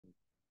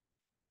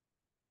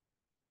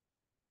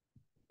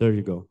There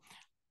you go.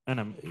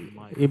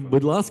 І,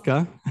 будь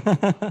ласка,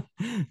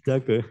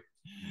 дякую.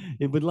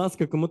 І, будь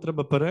ласка, кому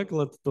треба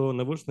переклад, то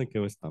навушники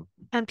ось там.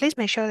 And please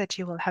make sure that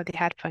you will have the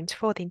headphones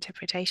for the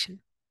interpretation.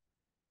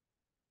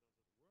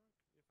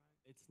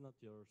 It's not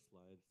your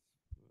slides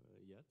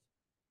yet.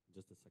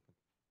 Just a second.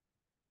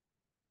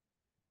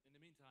 In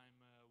the meantime,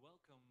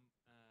 welcome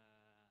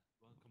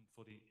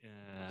for the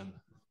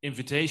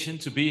invitation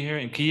to be here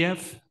in Kiev.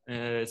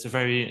 It's a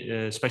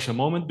very special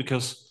moment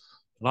because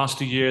last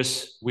 2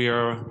 years we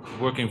are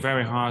working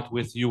very hard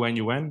with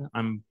UN.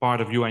 I'm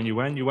part of UN.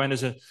 UN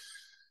is a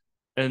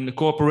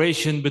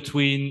cooperation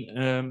between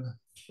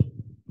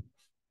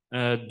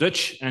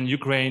Dutch and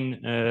Ukraine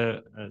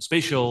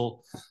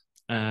spatial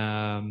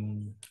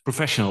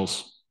professionals.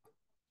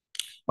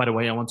 By the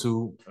way,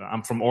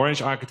 I'm from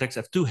Orange Architects. I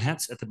have 2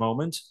 hats at the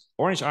moment,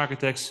 Orange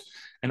Architects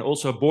and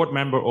also a board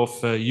member of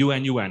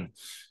UN.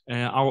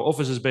 Our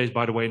office is based,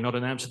 by the way, not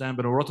in Amsterdam,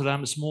 but in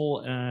Rotterdam. A small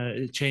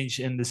change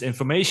in this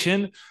information.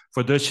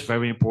 For Dutch,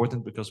 very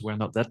important because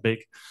we're not that big.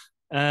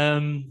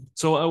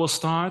 So I will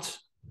start.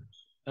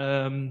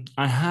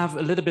 I have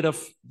a little bit of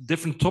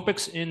different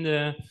topics in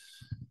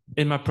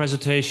my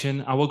presentation.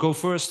 I will go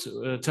first,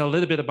 tell a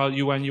little bit about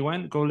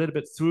UN, go a little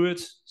bit through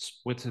it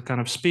with a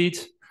kind of speed.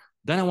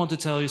 Then I want to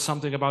tell you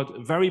something about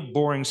very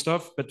boring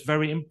stuff, but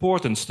very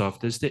important stuff.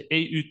 There's the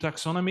EU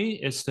taxonomy.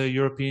 It's the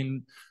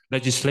European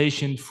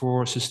legislation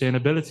for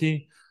sustainability.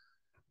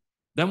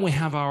 Then we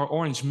have our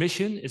Orange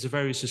mission. It's a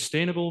very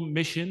sustainable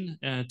mission.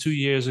 2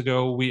 years ago,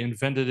 we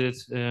invented it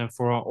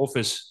for our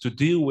office to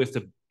deal with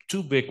the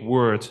too big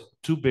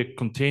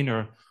container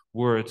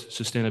word,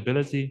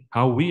 sustainability,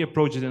 how we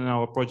approach it in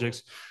our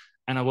projects.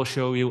 And I will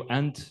show you,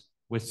 and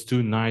with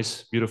 2 nice,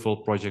 beautiful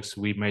projects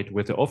we made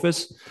with the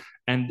office.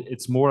 And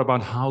it's more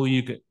about how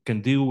you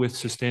can deal with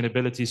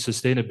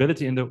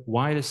sustainability in the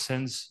widest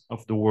sense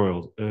of the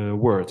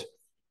word.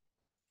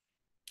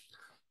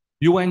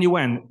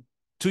 UN,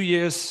 2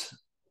 years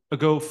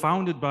ago,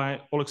 founded by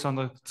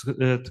Alexander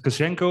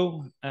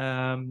Tkachenko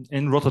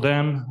in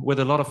Rotterdam, with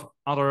a lot of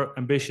other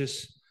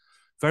ambitious,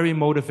 very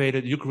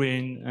motivated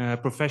Ukraine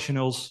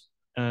professionals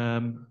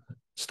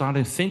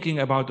started thinking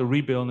about the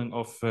rebuilding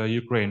of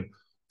Ukraine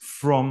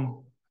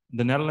from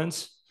the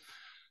Netherlands.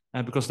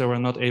 Because they were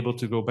not able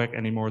to go back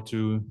anymore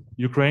to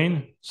Ukraine.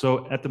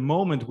 So at the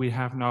moment, we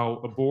have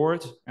now a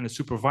board and a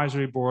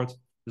supervisory board.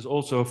 There's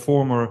also a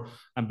former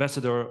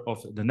ambassador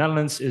of the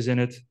Netherlands is in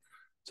it.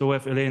 So we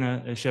have Elena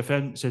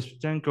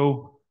Shevchenko,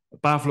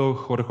 Pavlo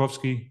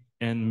Gordachowski,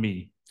 and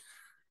me.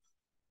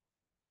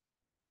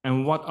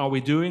 And what are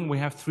we doing? We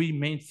have 3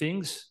 main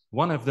things.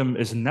 One of them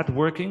is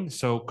networking,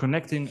 so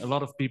connecting a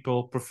lot of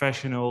people,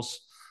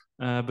 professionals,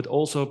 but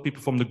also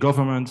people from the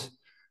government,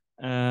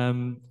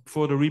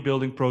 for the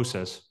rebuilding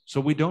process. So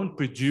we don't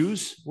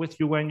produce with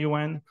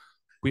UN.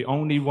 We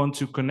only want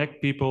to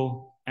connect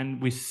people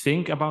and we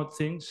think about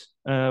things,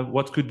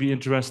 what could be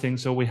interesting.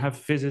 So we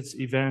have visits,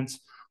 events.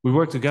 We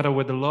work together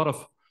with a lot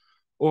of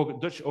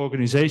Dutch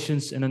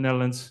organizations in the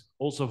Netherlands,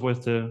 also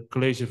with the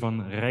College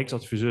van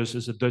Rijksadviseurs,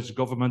 is a Dutch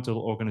governmental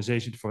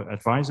organization for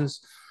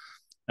advisors,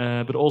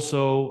 but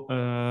also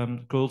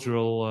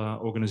cultural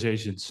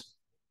organizations.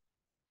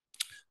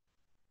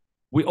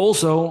 We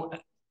also,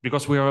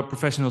 because we are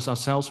professionals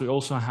ourselves, we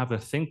also have a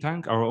think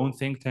tank, our own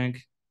think tank,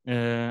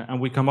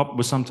 and we come up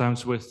with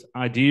sometimes with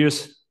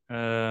ideas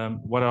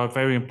what are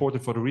very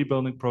important for the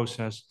rebuilding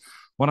process.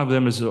 One of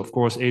them is, of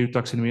course, EU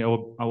taxonomy.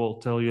 I will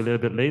tell you a little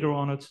bit later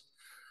on it.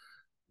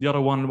 The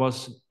other one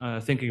was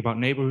thinking about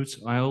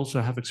neighborhoods. I also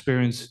have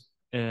experience,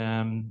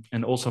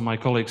 and also my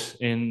colleagues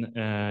in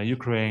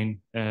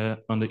Ukraine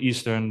on the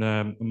eastern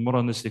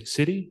modernistic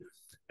city,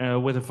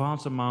 with a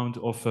vast amount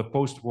of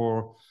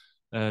post-war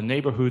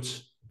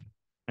neighborhoods.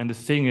 And the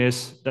thing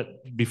is that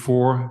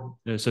before,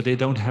 so they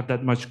don't have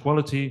that much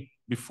quality.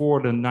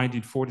 Before the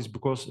 1940s,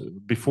 because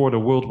before the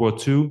World War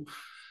II,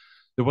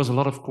 there was a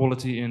lot of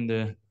quality in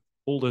the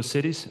older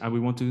cities, and we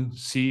want to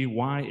see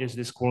why is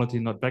this quality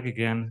not back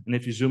again. And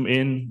if you zoom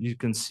in, you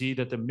can see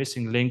that the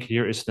missing link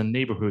here is the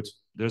neighborhood.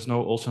 There's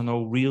also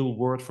no real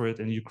word for it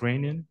in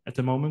Ukrainian at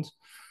the moment.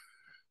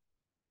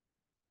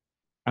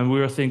 And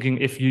we are thinking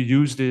if you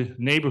use the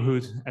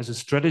neighborhood as a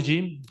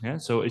strategy,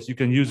 so you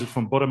can use it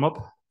from bottom up,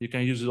 you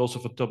can use it also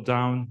for top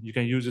down, you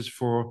can use it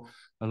for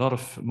a lot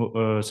of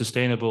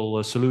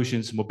sustainable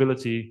solutions,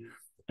 mobility,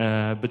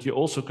 but you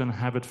also can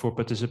have it for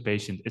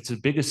participation. It's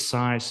the biggest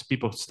size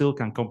people still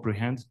can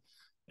comprehend,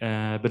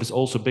 but it's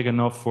also big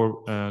enough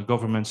for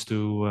governments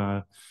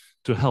to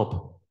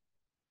help.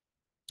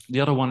 The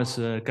other one is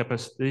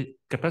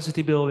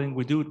capacity building.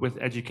 We do it with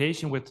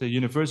education, with the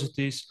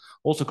universities,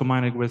 also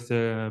combining with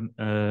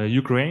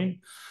Ukraine.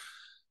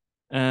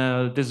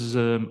 This is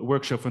a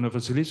workshop from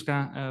Vasilivska,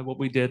 what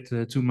we did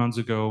 2 months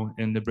ago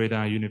in the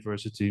Breda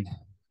University.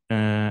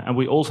 And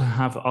we also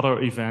have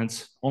other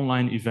events,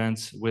 online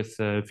events with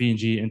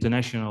VNG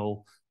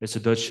International. It's a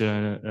Dutch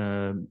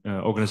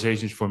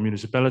organization for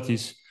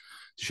municipalities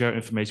to share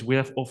information. We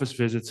have office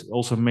visits,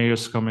 also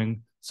mayors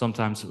coming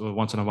sometimes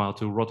once in a while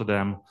to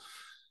Rotterdam.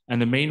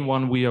 And the main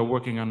one we are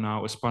working on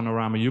now is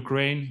Panorama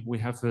Ukraine. We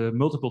have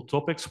multiple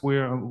topics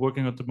we're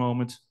working at the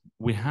moment.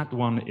 We had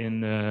one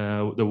in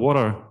the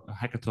water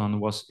hackathon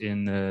was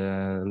in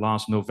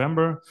last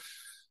November.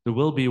 There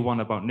will be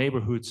one about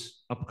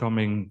neighborhoods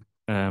upcoming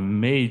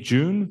May,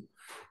 June.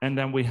 And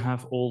then we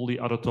have all the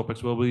other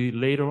topics will be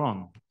later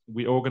on.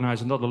 We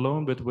organize not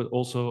alone, but with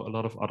also a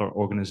lot of other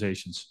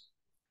organizations.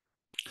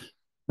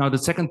 Now, the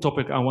second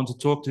topic I want to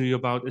talk to you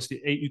about is the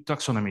EU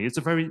taxonomy. It's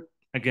a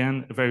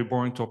very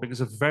boring topic. It's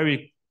a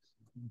very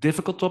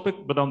difficult topic,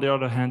 but on the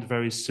other hand,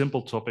 very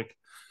simple topic.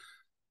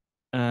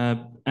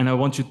 And I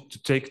want you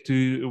to take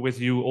with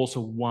you also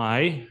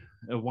why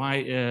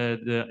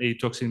the EU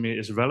taxonomy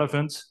is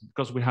relevant,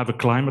 because we have a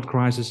climate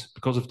crisis,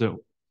 because of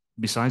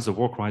besides the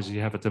war crisis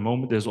you have at the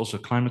moment, there's also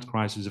a climate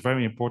crisis, a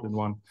very important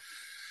one.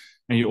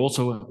 And you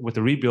also, with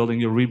the rebuilding,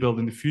 you're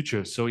rebuilding the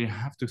future. So you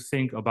have to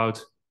think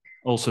about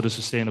also the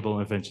sustainable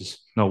inventions.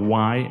 Now,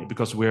 why?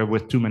 Because we're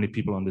with too many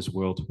people on this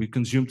world. We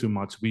consume too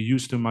much. We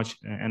use too much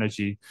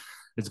energy.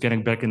 It's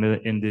getting back in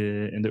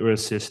the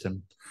Earth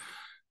system.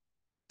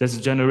 That's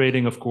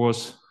generating, of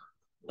course,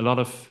 a lot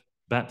of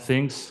bad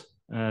things.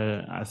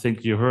 I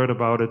think you heard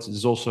about it.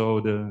 There's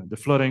also the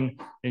flooding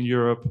in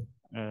Europe.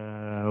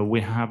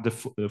 We have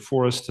the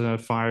forest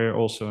fire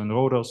also in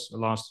Rhodos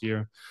last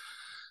year.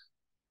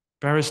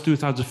 Paris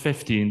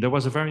 2015, there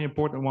was a very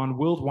important one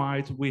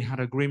worldwide. We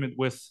had agreement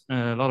with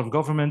a lot of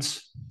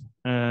governments.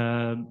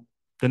 The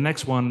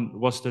next one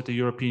was that the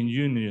European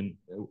Union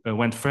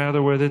went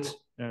further with it.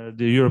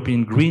 The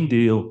European Green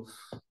Deal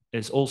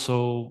is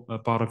also a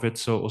part of it.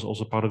 So it was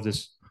also part of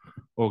this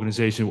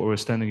organization where we're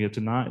standing here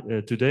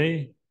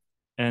today.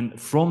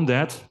 And from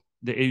that,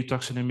 the EU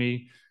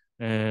taxonomy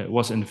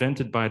was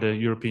invented by the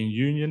European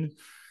Union,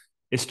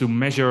 is to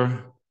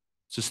measure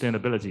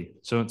sustainability.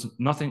 So it's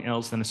nothing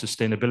else than a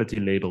sustainability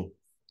label.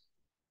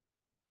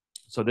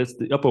 So that's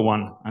the upper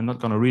one. I'm not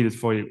going to read it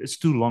for you. It's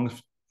too long,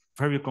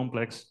 very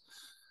complex.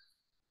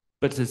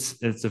 But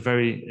it's a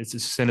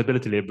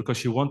sustainability label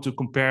because you want to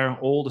compare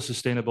all the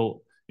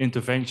sustainable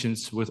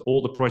interventions with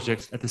all the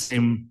projects at the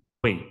same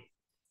way.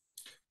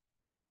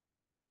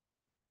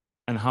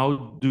 And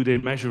how do they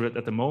measure it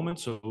at the moment?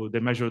 So they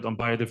measure it on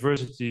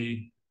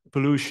biodiversity,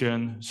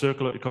 pollution,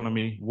 circular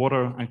economy,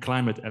 water, and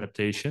climate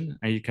adaptation.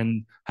 And you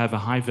can have a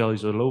high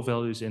values or low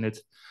values in it.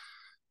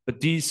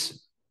 But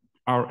these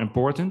are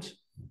important.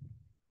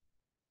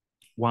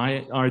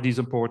 Why are these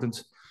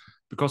important?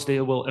 Because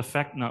they will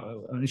affect,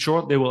 now, in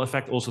short, they will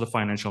affect also the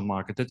financial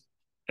market. It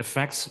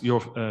affects your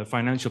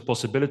financial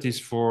possibilities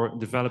for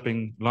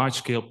developing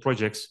large-scale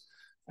projects.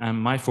 And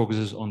my focus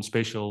is on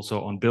spatial,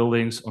 so on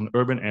buildings, on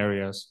urban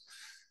areas.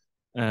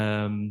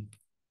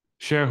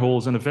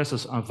 Shareholders and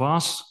investors have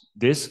asked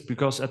this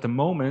because at the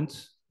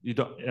moment,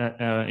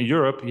 in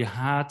Europe, you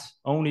had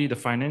only the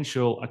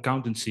financial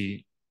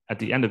accountancy at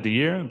the end of the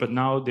year, but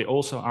now they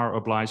also are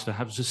obliged to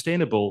have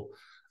sustainable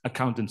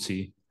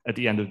accountancy at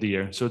the end of the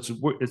year. So it's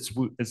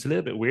a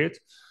little bit weird.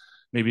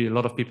 Maybe a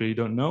lot of people you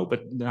don't know,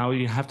 but now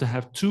you have to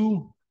have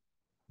 2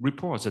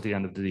 reports at the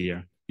end of the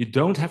year. You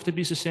don't have to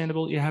be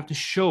sustainable. You have to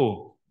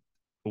show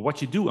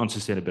what you do on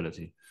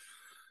sustainability.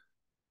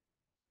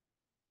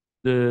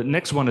 The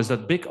next one is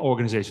that big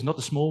organizations, not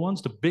the small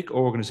ones, the big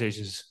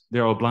organizations, they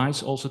are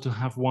obliged also to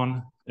have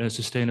one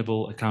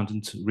sustainable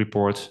accountant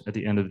report at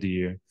the end of the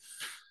year.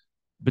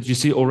 But you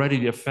see already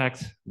the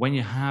effect when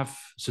you have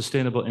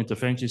sustainable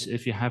interventions,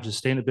 if you have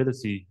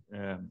sustainability,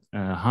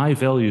 high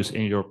values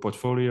in your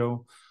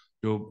portfolio,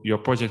 your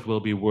project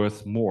will be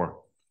worth more.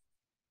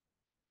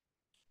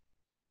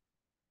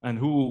 And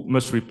who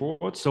must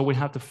report? So we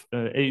have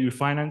the EU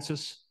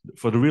finances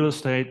for the real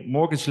estate,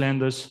 mortgage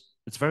lenders.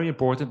 It's very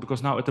important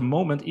because now at the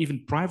moment,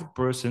 even private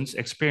persons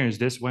experience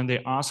this when they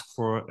ask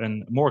for a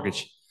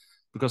mortgage.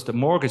 Because the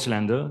mortgage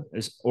lender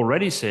is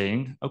already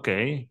saying,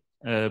 okay,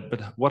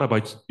 but what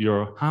about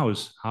your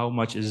house? How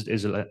much is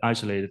it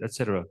isolated,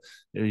 etc.?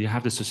 You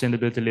have the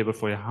sustainability label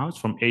for your house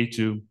from A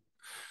to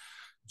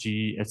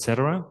G,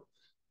 etc.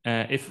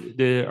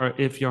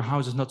 If your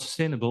house is not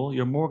sustainable,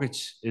 your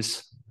mortgage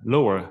is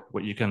lower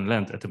what you can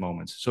lend at the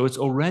moment. So it's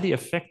already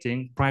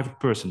affecting private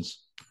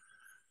persons.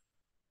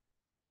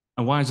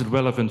 And why is it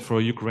relevant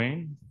for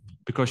Ukraine?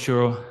 Because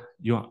you're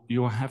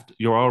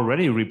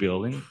already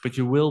rebuilding, but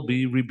you will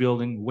be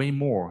rebuilding way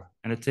more,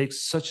 and it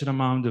takes such an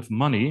amount of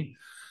money.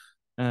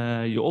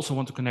 You also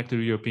want to connect to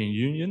the European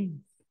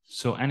Union.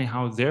 So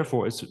anyhow,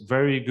 therefore, it's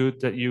very good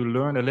that you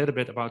learn a little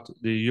bit about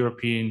the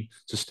European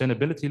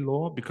sustainability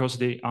law, because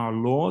they are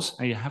laws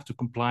and you have to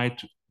comply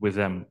with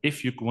them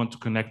if you want to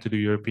connect to the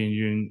European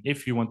Union,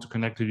 if you want to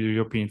connect to the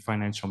European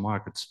financial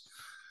markets.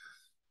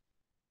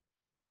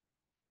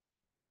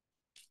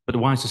 But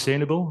why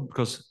sustainable?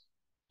 Because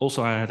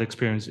also I had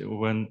experience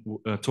when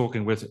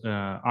talking with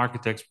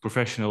architects,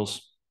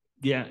 professionals.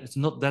 Yeah, it's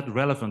not that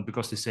relevant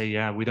because they say,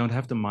 yeah, we don't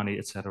have the money,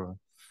 etc.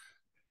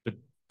 But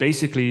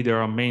basically, there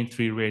are main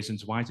 3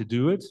 reasons why to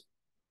do it.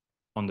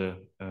 On the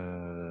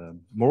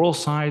moral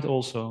side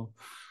also.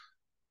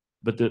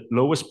 But the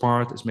lowest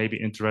part is maybe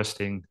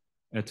interesting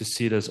to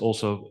see that's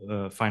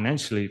also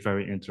financially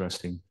very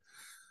interesting.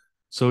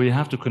 So you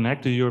have to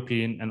connect the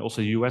European and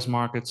also US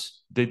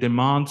markets. They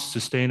demand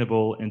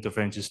sustainable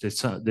interventions.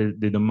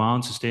 They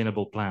demand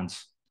sustainable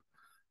plans.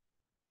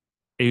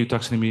 EU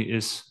taxonomy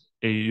is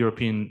a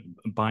European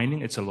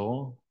binding, it's a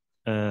law.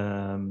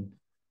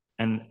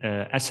 And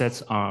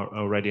assets are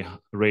already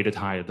rated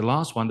higher. The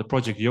last one, the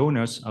project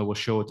Jonas, I will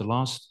show at the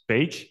last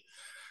page.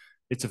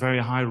 It's a very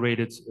high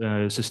rated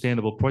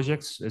sustainable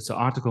project. It's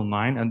Article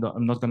 9, and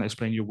I'm not going to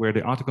explain you where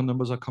the article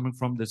numbers are coming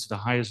from. That's the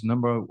highest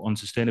number on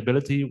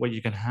sustainability, what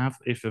you can have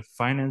if a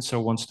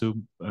financer wants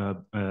to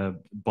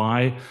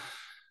buy,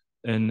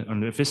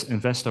 an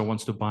investor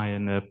wants to buy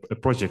a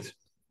project.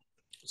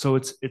 So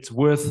it's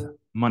worth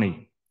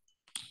money.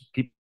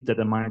 Keep that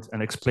in mind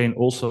and explain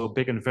also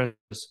big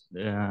investors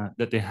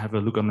that they have a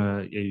look on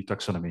the EU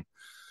taxonomy.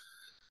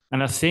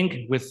 And I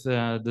think with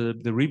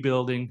the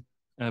rebuilding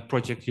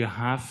project you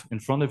have in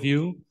front of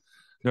you,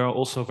 there are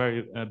also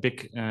very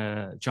big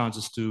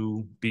chances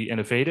to be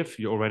innovative.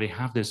 You already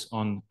have this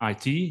on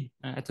IT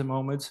at the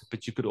moment,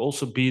 but you could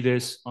also be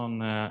this on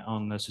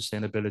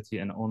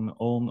sustainability and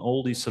on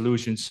all these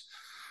solutions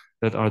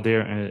that are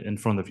there in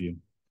front of you.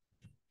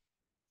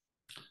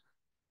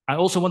 I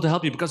also want to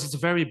help you because it's a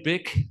very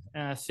big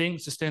thing,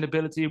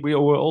 sustainability. We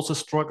were also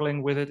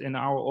struggling with it in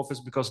our office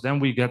because then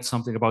we get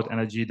something about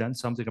energy, then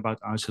something about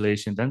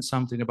isolation, then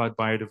something about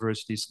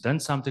biodiversity, then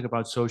something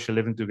about social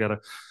living together.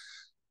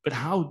 But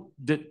how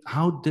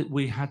did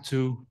we had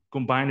to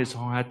combine this,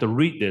 or had to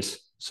read this?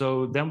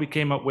 So then we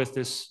came up with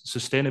this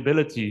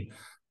sustainability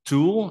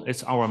tool.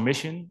 It's our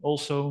mission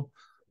also.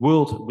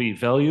 World we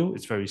value.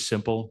 It's very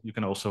simple. You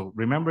can also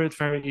remember it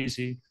very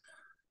easy.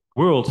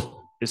 World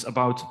is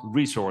about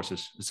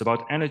resources. It's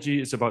about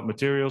energy, it's about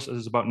materials,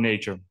 it's about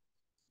nature.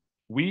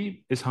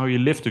 We is how you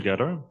live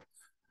together,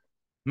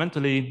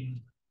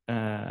 mentally,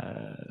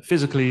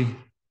 physically,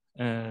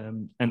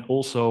 and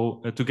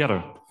also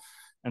together.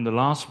 And the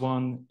last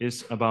one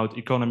is about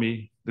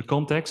economy, the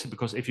context,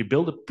 because if you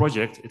build a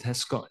project, it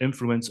has got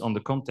influence on the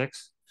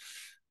context.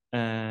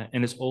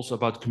 And it's also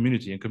about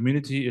community. And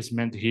community is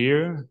meant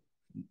here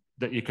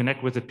that you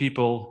connect with the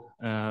people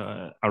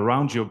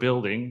around your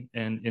building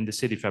and in the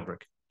city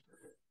fabric.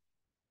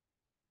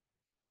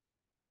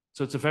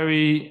 So it's a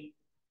very,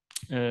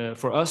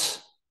 for us,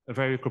 a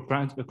very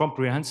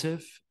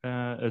comprehensive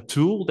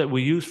tool that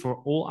we use for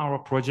all our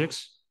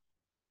projects.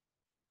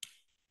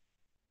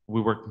 We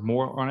work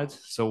more on it.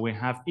 So we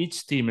have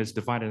each team is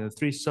divided into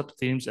 3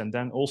 sub-teams and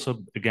then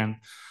also,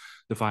 again,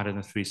 divided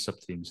into 3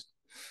 sub-teams.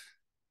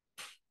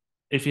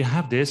 If you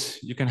have this,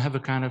 you can have a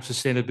kind of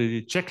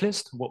sustainability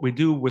checklist. What we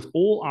do with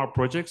all our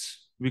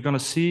projects, we're going to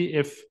see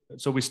if,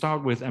 so we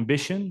start with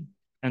ambition,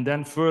 and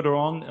then further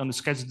on the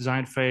sketch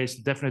design phase,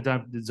 the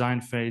definite design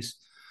phase,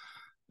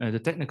 the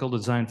technical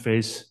design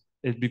phase,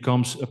 it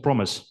becomes a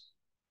promise.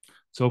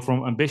 So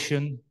from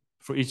ambition,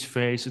 for each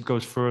phase, it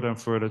goes further and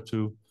further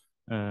to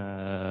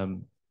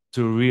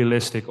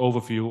realistic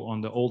overview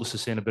on all the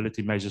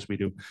sustainability measures we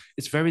do.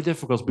 It's very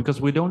difficult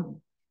because we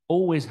don't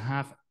always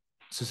have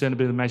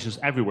sustainability measures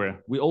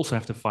everywhere. We also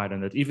have to fight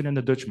on it, even in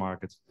the Dutch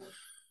market.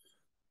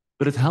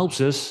 But it helps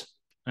us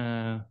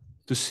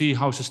to see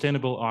how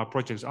sustainable our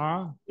projects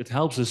are. It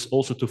helps us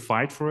also to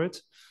fight for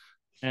it.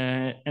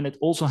 And it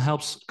also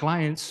helps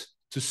clients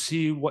to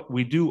see what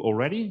we do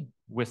already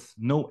with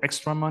no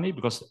extra money,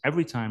 because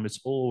every time it's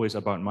always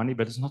about money,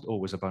 but it's not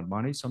always about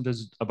money.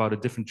 Sometimes it's about a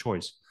different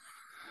choice.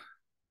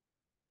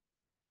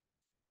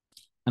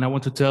 And I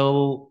want to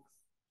tell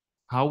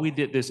how we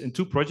did this in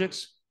 2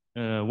 projects.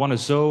 One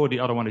is Zoho, the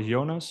other one is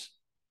Jonas.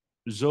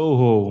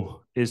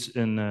 Zoho is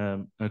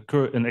an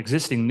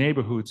existing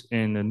neighborhood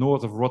in the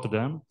north of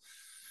Rotterdam.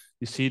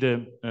 You see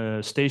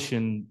the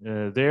station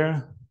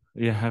there.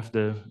 You have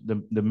the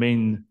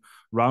main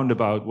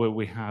roundabout where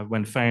we have,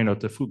 when Feyenoord,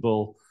 the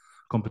football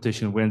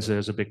competition wins,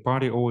 there's a big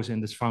party always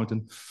in this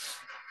fountain.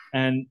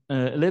 And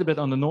a little bit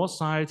on the north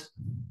side,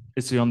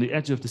 it's on the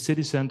edge of the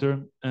city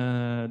center.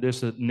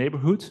 There's a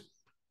neighborhood.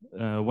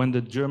 When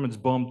the Germans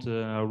bombed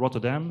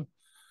Rotterdam,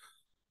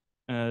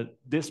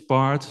 this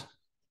part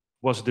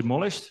was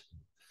demolished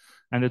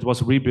and it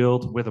was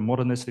rebuilt with a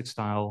modernistic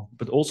style,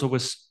 but also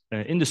with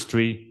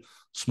industry,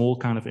 small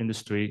kind of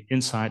industry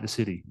inside the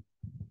city.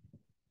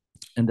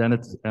 And then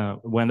it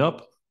went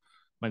up,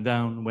 went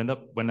down, went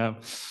up, went down.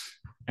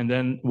 And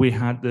then we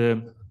had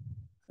the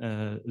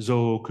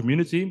Zoho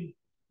community.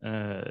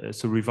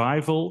 It's a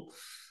revival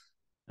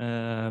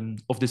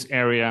of this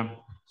area.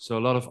 So a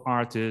lot of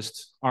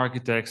artists,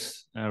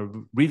 architects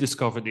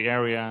rediscovered the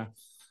area,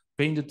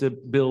 painted the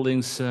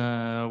buildings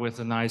with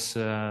a nice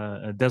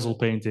dazzle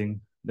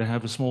painting. They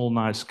have a small,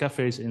 nice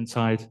cafes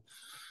inside.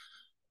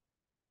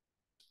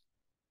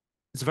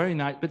 It's very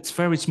nice, but it's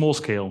very small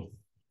scale.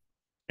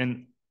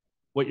 And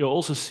what you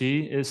also see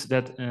is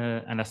that,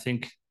 and I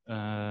think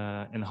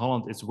in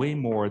Holland, it's way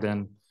more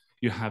than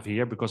you have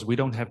here, because we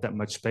don't have that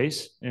much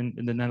space in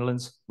the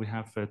Netherlands. We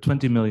have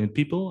 20 million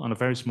people on a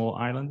very small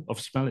island of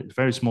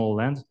very small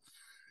land.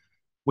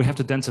 We have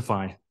to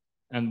densify.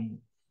 And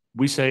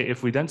we say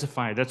if we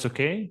densify, that's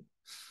okay.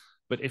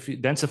 But if you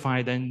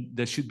densify, then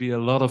there should be a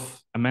lot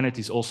of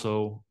amenities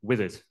also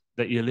with it.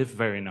 that you live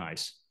very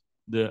nice.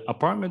 The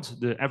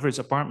average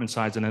apartment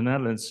size in the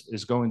Netherlands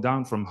is going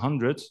down from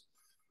 100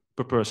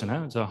 per person.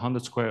 It's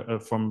 100 square,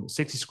 from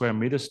 60 square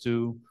meters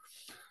to,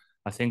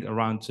 I think,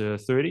 around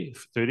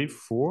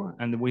 34.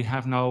 And we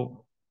have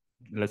now,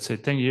 let's say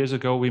 10 years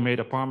ago, we made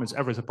apartments,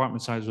 average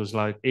apartment size was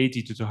like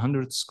 80 to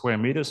 200 square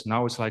meters.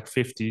 Now it's like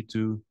 50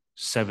 to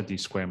 70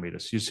 square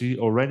meters. You see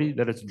already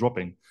that it's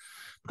dropping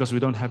because we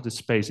don't have the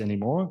space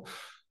anymore.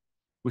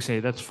 We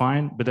say that's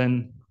fine, but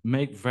then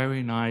make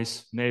very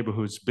nice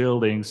neighborhoods,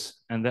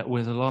 buildings, and that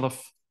with a lot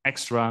of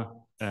extra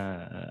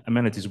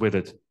amenities with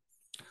it.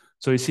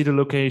 So you see the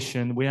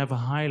location, we have a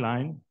High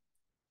Line,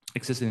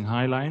 existing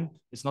High Line.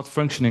 It's not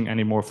functioning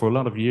anymore for a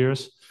lot of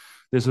years.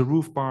 There's a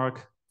roof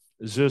park.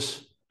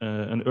 ZUS,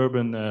 an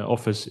urban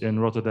office in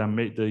Rotterdam,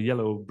 made the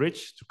yellow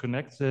bridge to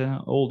connect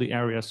all the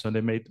areas. So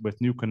they made with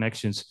new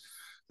connections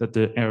that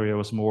the area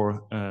was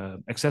more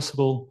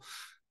accessible.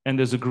 And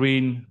there's a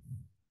green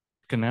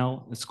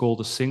canal. It's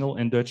called a Singel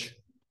in Dutch.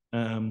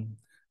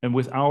 And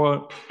with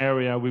our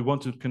area, we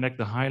want to connect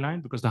the High Line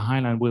because the High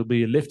Line will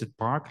be a lifted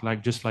park,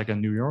 just like in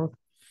New York.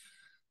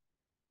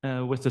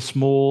 With the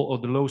small or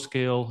the low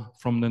scale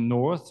from the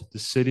north, the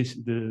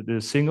cities, the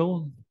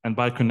Singel, and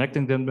by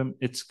connecting them,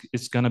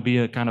 it's going to be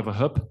a kind of a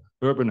hub,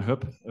 urban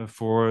hub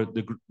for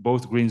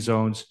both green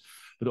zones,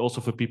 but also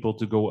for people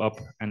to go up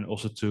and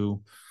also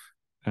to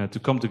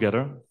come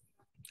together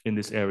in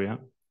this area.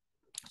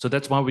 So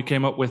that's why we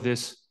came up with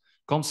this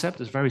concept.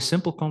 It's a very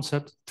simple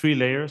concept, 3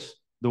 layers.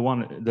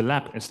 The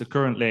lab is the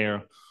current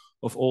layer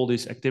of all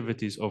these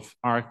activities of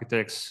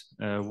architects,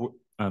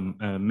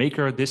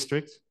 maker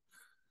district.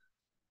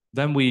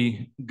 Then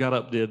we got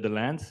up the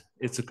land.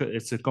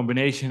 It's a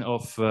combination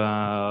of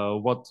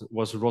what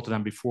was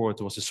Rotterdam before.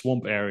 It was a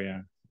swamp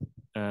area,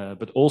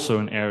 but also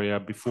an area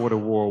before the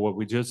war where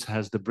we just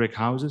has the brick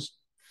houses.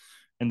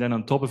 And then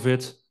on top of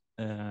it,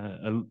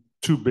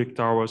 2 big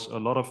towers, a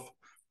lot of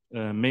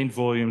main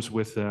volumes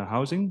with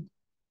housing.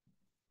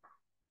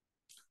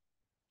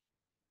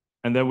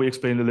 And then we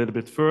explained a little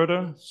bit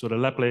further. So the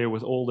lab layer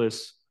with all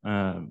this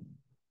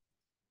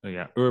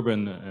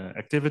urban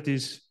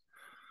activities,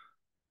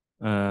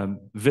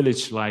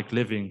 village-like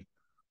living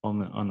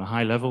on a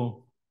high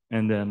level,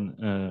 and then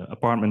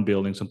apartment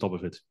buildings on top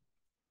of it.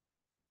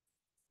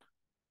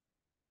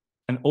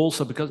 And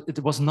also because it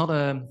was not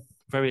a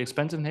very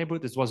expensive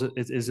neighborhood,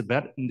 it is a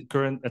bad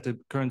at the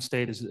current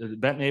state is a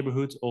bad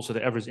neighborhood. Also,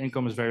 the average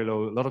income is very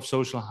low. A lot of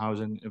social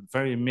housing, a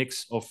very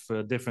mix of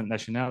different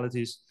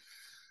nationalities.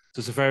 So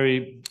it's a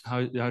very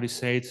how do you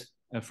say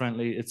it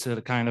friendly? It's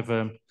a kind of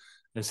a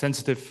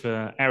sensitive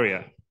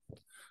area.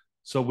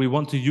 So we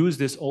want to use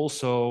this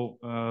also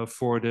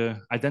for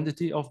the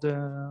identity of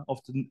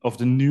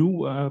the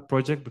new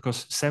project,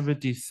 because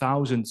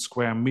 70,000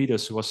 square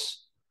meters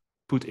was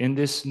put in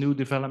this new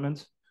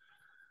development.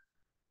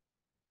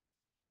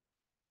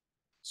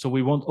 So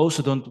we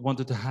don't want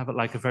it to have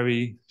like a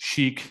very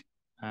chic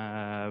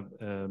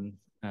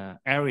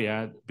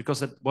area, because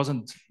that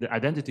wasn't the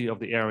identity of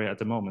the area at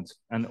the moment,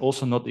 and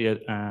also not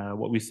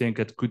what we think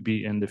it could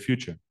be in the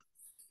future.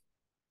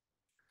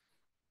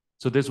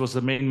 So this was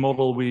the main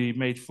model we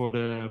made for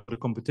the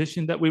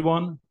competition that we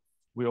won.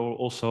 We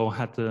also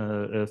had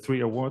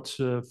 3 awards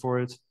for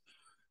it.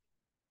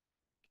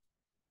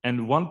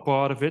 And one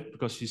part of it,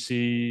 because you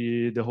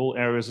see the whole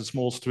area is a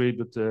small street,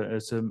 but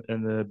it's a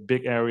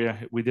big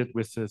area we did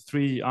with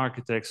 3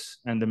 architects,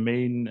 and the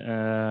main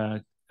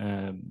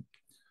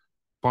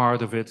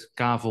part of it,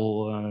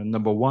 Kavel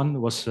number 1,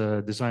 was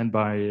designed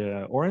by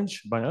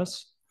Orange, by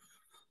us.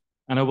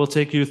 And I will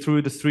take you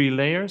through the 3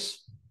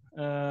 layers,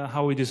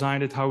 how we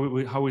designed it, how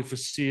we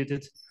foresee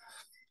it.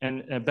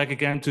 And back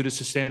again to the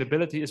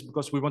sustainability is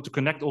because we want to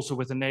connect also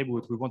with the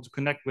neighborhood. We want to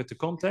connect with the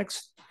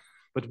context,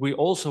 but we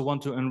also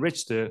want to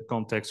enrich the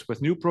context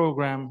with new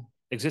program,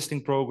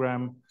 existing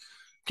program,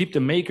 keep the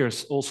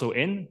makers also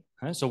in.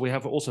 So we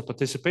have also a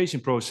participation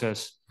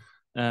process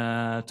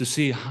to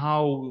see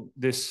how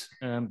this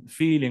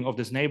feeling of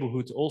this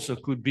neighborhood also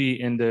could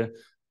be in the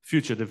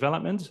future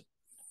development.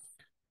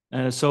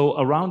 So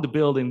around the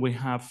building, we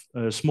have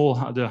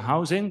the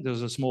housing.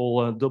 There's a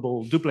small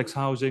double duplex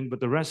housing, but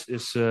the rest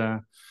is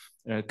a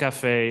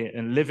cafe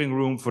and living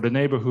room for the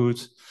neighborhood.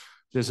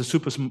 There's a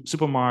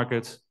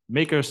supermarket,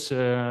 makers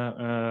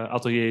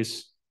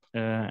ateliers,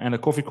 and a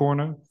coffee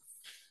corner.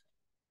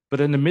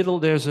 But in the middle,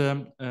 there's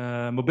a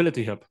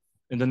mobility hub.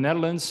 In the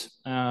Netherlands,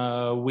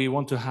 we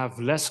want to have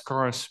less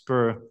cars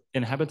per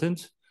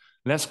inhabitant,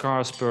 less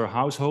cars per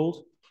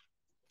household.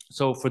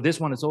 So for this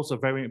one, it's also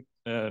very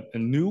a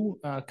new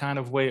kind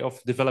of way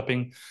of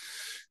developing,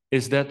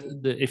 is that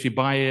if you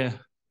buy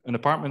an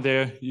apartment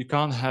there, you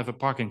can't have a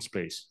parking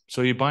space.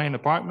 So you buy an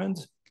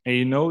apartment and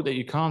you know that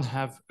you can't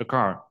have a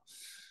car.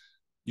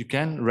 You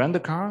can rent a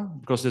car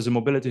because there's a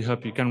mobility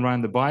hub. You can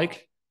rent the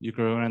bike, you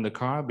can rent the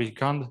car, but you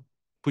can't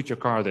put your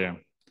car there.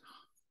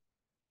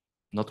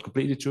 Not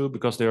completely true,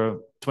 because there are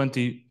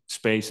 20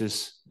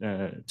 spaces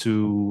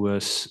to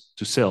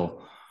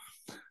sell.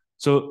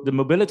 So the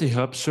mobility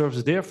hub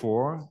serves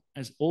therefore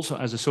also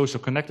as a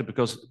social connector,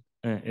 because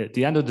at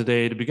the end of the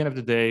day, the beginning of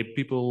the day,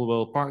 people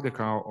will park their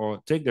car or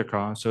take their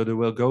car. So they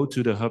will go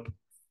to the hub,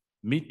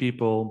 meet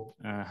people,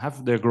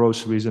 have their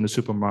groceries in the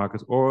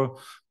supermarket, or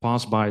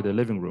pass by the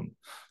living room.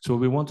 So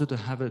we wanted to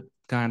have a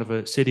kind of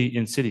a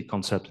city-in-city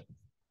concept.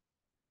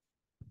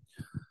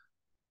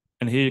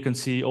 And here you can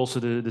see also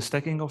the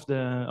stacking of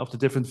the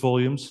different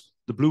volumes.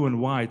 The blue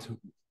and white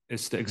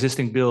is the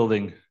existing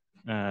building,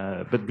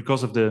 but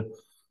because of the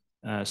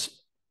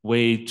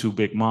way too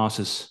big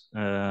masses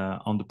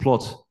on the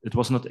plot, it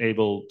was not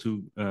able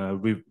to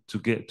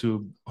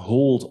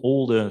hold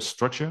all the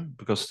structure,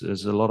 because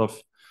there's a lot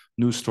of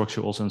new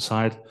structure also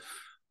inside.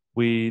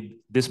 We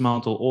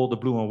dismantle all the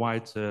blue and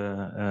white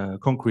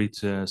concrete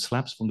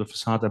slabs from the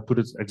facade and put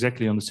it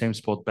exactly on the same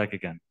spot back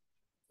again.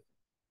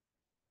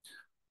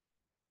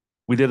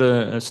 We did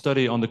a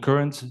study on the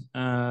current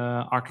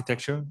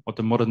architecture of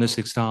the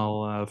modernistic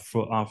style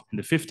in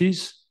the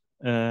 50s.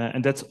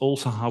 And that's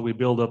also how we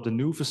build up the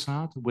new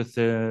facade with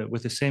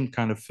the same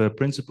kind of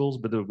principles,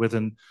 but with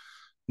a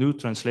new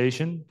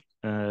translation.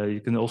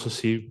 You can also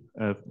see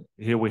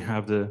here we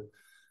have the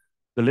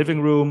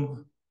living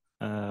room.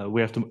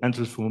 We have the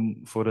entrance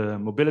for the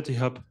mobility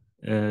hub.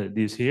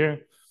 These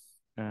here.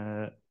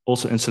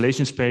 Also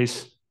installation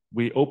space.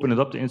 We open it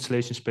up, the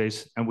installation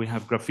space, and we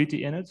have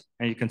graffiti in it,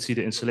 and you can see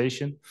the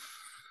installation.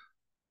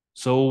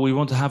 So we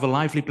want to have a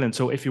lively plinth.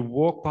 So if you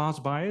walk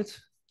past by it,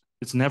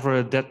 it's never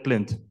a dead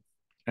plinth.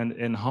 And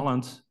in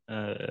Holland,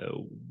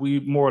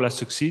 we more or less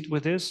succeed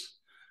with this.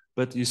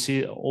 But you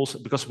see also,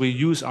 because we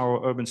use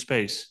our urban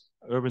space.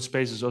 Urban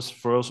space is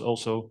for us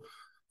also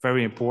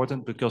very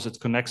important, because it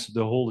connects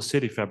the whole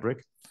city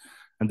fabric.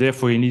 And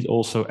therefore you need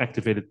also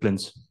activated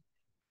plinths.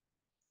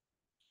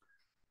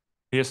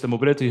 Here's the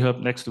mobility hub.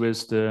 Next to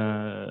is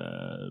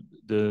the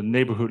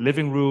neighborhood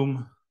living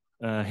room.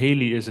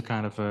 Haley is a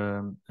kind of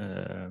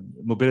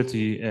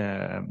mobility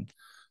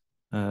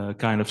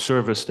kind of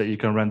service that you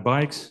can rent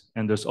bikes,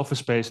 and there's office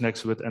space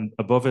next to it, and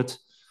above it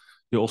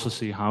you also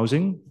see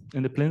housing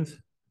in the plinth.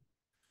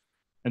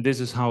 And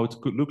this is how it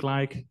could look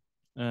like.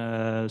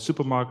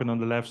 Supermarket on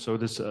the left, so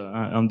this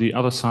on the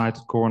other side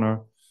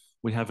corner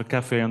we have a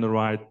cafe on the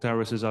right,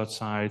 terraces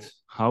outside,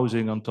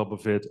 housing on top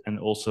of it, and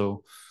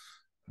also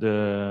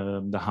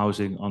the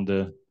housing on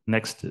the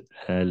next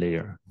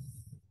layer.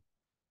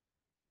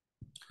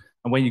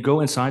 And when you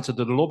go inside, so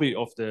the lobby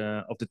of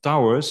the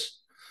towers,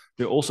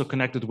 they're also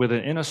connected with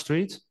an inner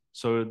street.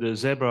 So the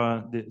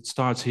zebra, it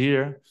starts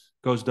here,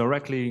 goes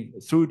directly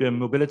through the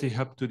mobility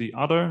hub to the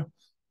other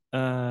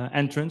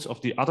entrance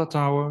of the other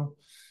tower.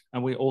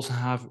 And we also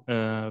have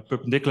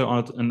perpendicular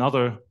on it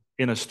another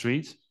inner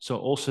street. So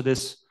also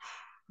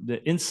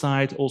the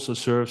inside also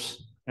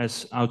serves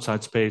as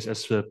outside space,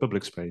 as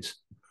public space.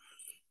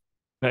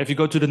 Now, if you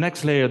go to the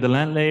next layer, the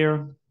land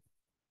layer,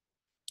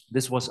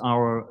 this was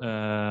our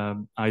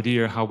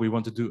idea how we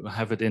want to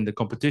have it in the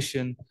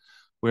competition.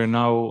 We're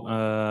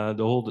now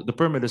the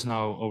permit is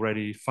now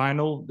already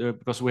final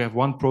because we have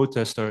one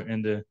protester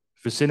in the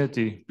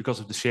vicinity because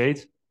of the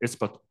shade. It's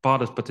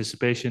part of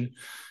participation.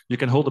 You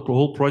can hold the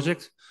whole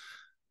project.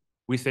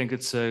 We think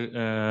it's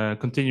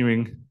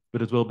continuing,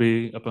 but it will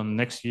be upon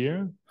next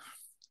year.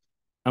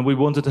 And we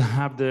wanted to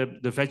have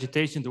the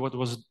vegetation to what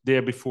was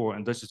there before,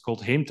 and this is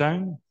called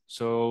heemtuin.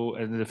 So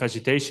the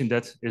vegetation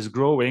that is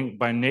growing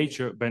by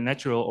nature, by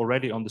natural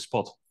already on the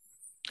spot.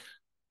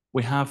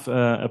 We have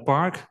a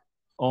park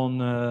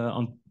on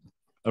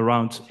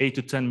around 8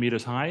 to 10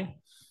 meters high.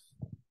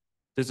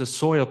 There's a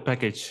soil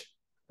package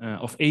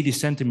of 80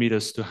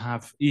 centimeters to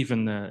have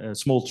even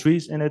small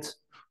trees in it.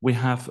 We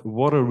have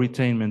water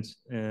retainment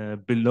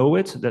below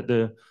it, that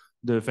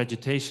the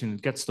vegetation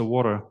gets the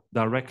water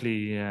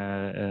directly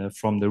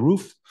from the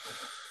roof.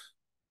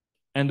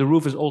 And the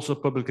roof is also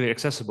publicly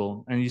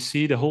accessible. And you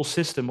see the whole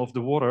system of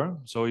the water.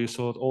 So you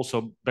saw it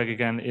also back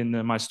again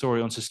in my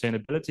story on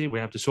sustainability. We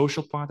have the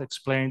social part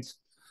explained,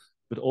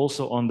 but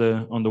also on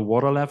the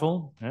water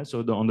level.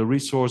 So on the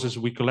resources,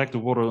 we collect the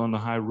water on the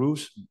high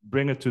roofs,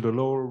 bring it to the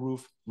lower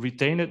roof,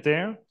 retain it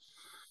there.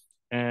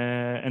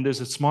 And there's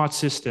a smart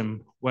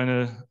system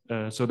when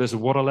so there's a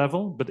water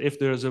level, but if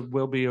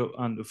will be a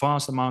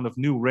vast amount of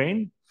new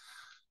rain,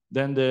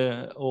 then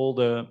all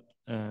the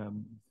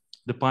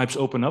pipes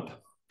open up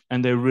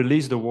and they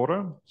release the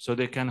water, so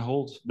they can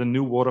hold the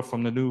new water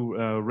from the new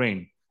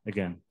rain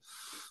again.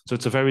 So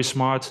it's a very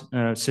smart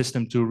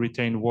system to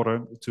retain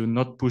water, to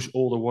not push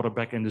all the water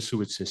back in the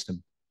sewage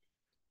system.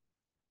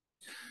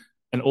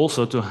 And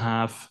also to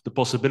have the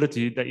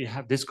possibility that you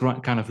have this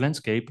kind of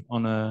landscape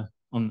on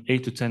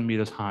 8 to 10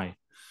 meters high.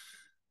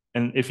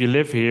 And if you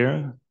live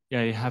here,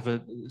 yeah, you have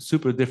a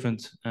super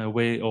different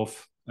way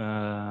of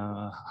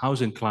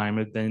housing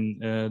climate than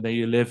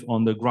you live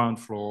on the ground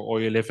floor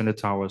or you live in a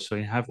tower. So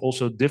you have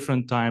also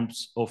different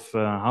types of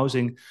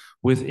housing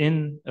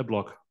within a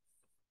block.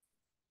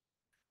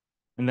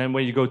 And then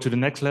when you go to the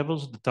next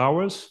levels, the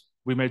towers,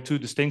 we made two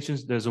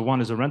distinctions.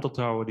 One is a rental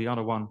tower, the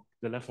other one,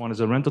 the left one is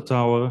a rental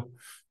tower.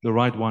 The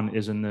right one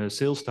is a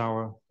sales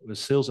tower with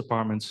sales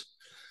apartments.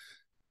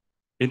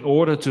 In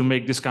order to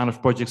make this kind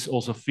of projects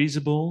also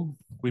feasible,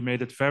 we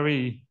made it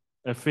very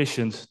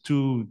efficient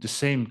to the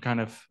same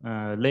kind of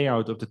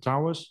layout of the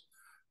towers.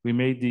 We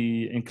made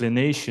the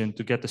inclination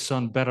to get the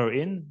sun better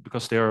in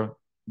because they're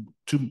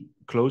too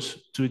close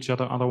to each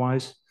other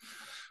otherwise.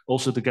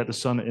 Also to get the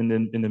sun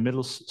in the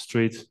middle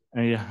street,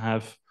 and you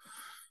have,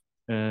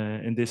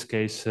 in this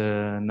case,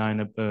 8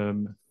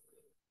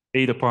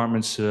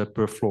 apartments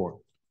per floor.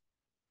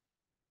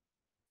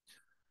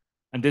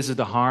 And this is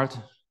the heart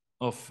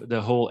of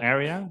the whole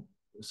area.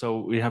 So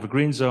we have a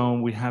green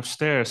zone, we have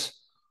stairs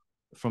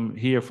from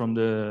here, from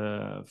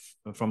the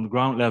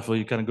ground level,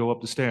 you can go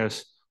up the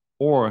stairs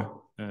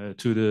or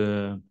to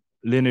the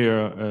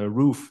linear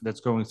roof that's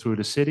going through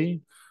the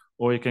city,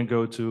 or you can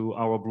go to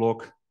our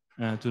block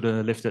to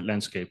the lifted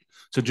landscape.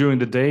 So during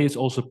the day, it's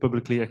also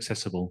publicly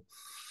accessible.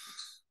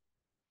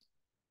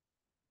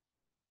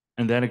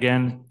 And then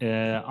again,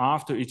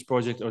 after each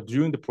project or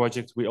during the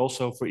project, we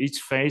also, for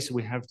each phase,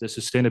 we have the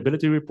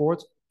sustainability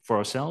report for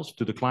ourselves,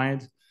 to the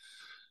client.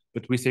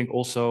 But we think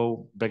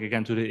also, back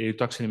again to the EU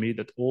taxonomy,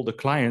 that all the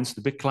clients, the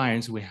big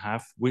clients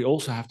we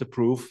also have to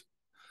prove,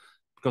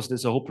 because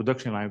there's a whole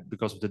production line,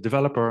 because of the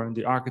developer,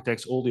 the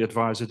architects, all the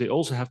advisors, they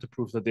also have to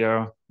prove that they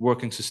are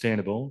working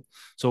sustainable.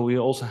 So we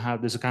also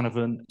have this kind of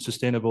a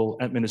sustainable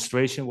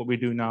administration. What we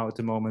do now at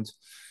the moment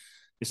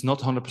is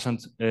not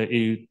 100%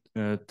 EU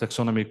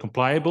taxonomy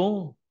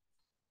compliable.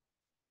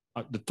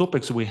 The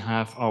topics we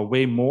have are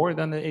way more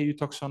than the EU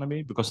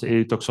taxonomy, because the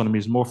EU taxonomy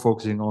is more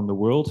focusing on the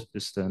world,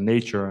 it's the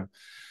nature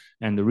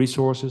and the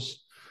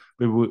resources.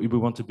 We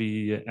want to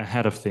be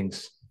ahead of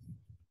things.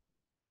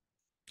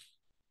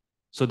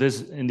 So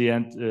this, in the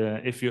end,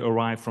 if you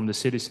arrive from the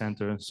city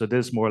center, so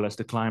this is more or less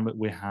the climate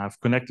we have,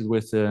 connected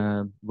with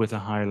a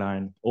High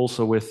Line,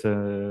 also with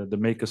the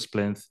Makers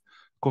Plinth,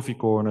 coffee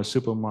corner,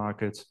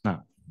 supermarket.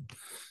 Now,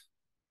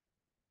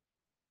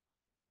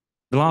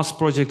 the last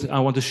project I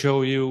want to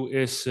show you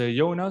is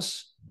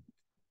Jonas.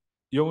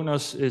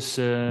 Jonas is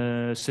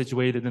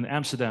situated in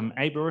Amsterdam.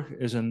 Eiburg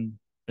is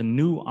a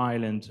new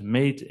island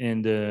made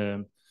in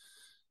the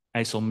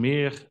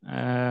IJsselmeer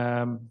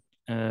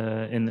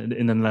in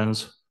the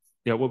Netherlands.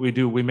 Yeah, what we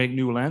do, we make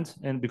new land,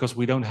 and because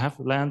we don't have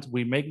land,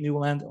 we make new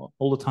land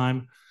all the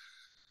time.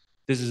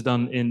 This is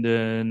done in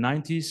the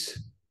 90s.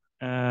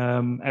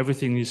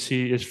 Everything you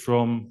see is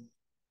from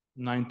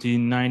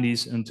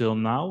 1990s until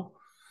now.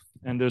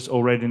 And there's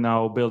already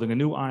now building a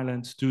new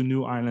island, 2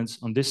 new islands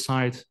on this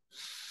side.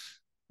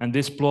 And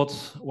this plot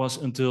was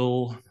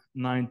until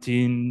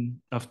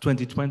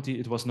 2020,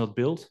 it was not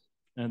built.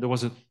 And there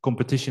was a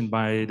competition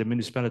by the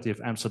municipality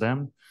of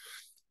Amsterdam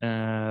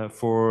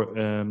for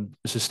a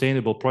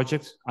sustainable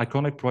project,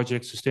 iconic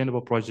project,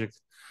 sustainable project,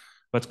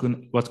 what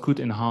could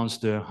enhance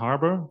the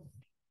harbor.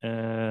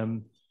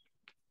 And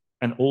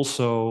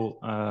also,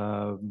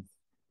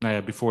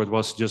 before it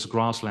was just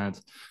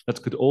grassland,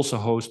 that could also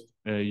host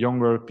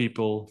younger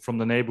people from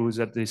the neighborhoods,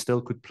 that they still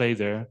could play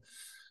there,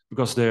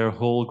 because their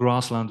whole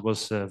grassland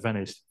was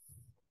vanished.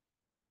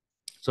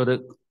 So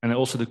and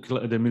also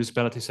the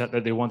municipality said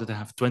that they wanted to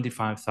have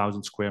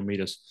 25,000 square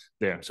meters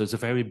there. So it's a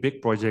very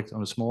big project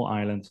on a small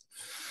island.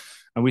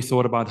 And we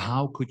thought about,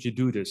 how could you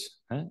do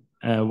this?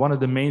 One of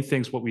the main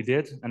things what we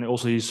did, and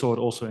also you saw it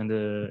also in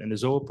the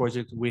Zoe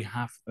project, we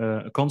have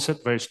a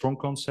concept, very strong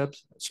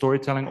concept,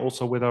 storytelling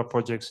also with our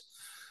projects.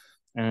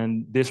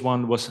 And this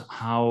one was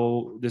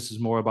how this is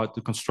more about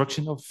the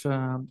construction of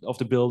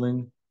the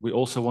building. We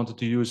also wanted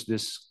to use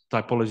this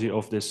typology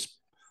of this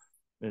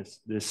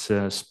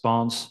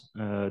spans,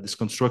 this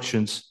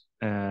constructions,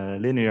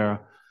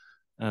 linear,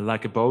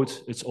 like a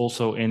boat. It's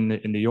also in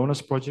the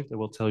Jonas project. I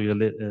will tell you a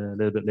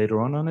little bit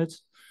later on it.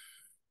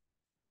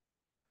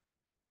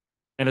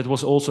 And it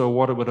was also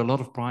awarded with a lot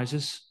of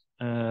prizes.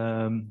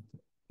 For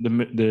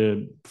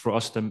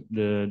us,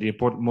 the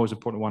most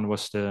important one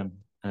was the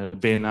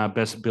BNA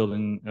Best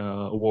Building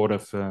Award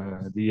of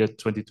the year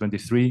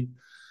 2023,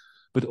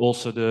 but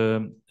also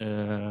the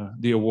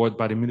award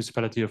by the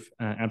municipality of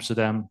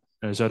Amsterdam,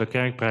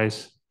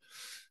 Zuiderkerkprijs.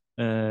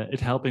 It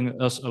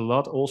helping us a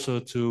lot also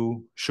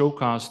to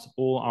showcase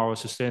all our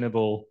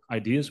sustainable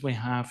ideas we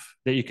have,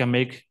 that you can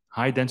make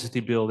high density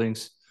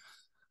buildings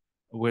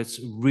with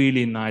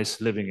really nice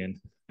living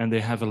in. And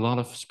they have a lot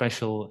of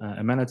special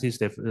amenities.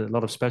 They have a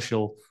lot of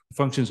special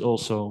functions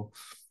also,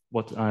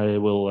 what I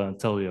will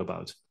tell you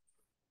about.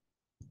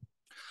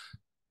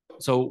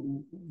 So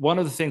one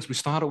of the things we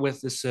started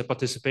with is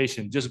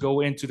participation. Just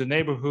go into the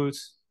neighborhood,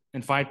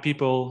 invite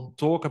people,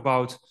 talk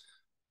about,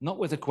 not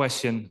with a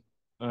question,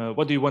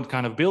 what do you want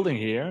kind of building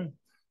here,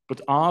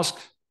 but ask,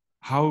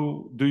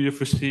 how do you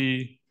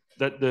foresee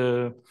that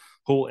the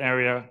whole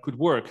area could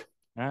work?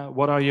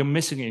 What are you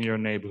missing in your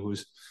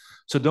neighborhoods?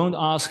 So don't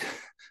ask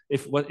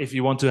if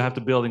you want to have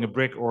the building a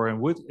brick or in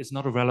wood. It's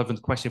not a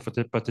relevant question for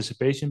the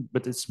participation,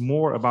 but it's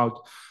more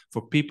about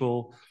for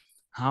people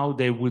how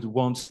they would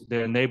want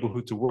their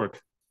neighborhood to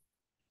work.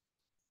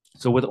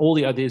 So with all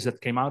the ideas that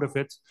came out of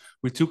it,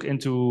 we took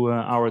into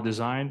our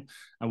design.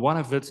 And one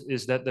of it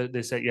is that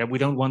they say, yeah, we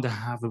don't want to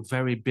have a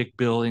very big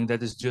building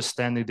that is just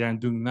standing there and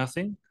doing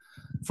nothing.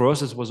 For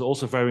us, it was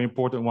also very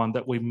important one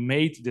that we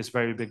made this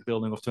very big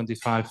building of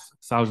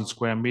 25,000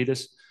 square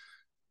meters.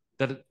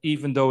 That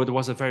even though it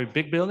was a very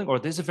big building, or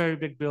it is a very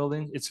big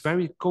building, it's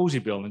very cozy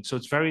building. So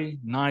it's very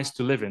nice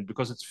to live in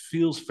because it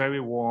feels very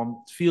warm.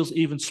 It feels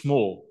even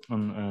small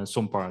on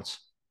some parts.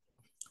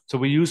 So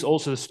we use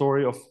also the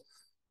story of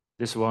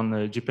this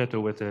one, Geppetto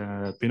with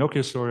a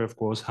Pinocchio story, of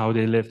course, how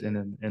they lived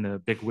in a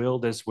big wheel.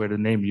 That's where the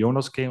name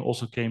Jonas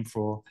came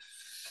from.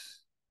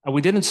 And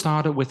we didn't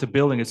start it with the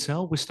building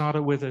itself. We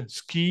started with a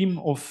scheme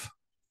of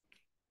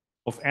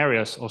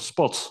areas or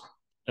spots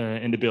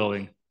in the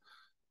building.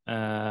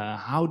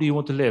 How do you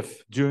want to live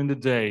during the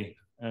day?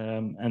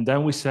 And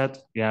then we said,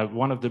 yeah,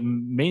 one of the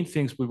main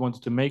things we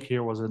wanted to make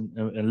here was a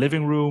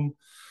living room,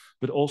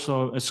 but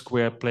also a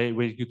square play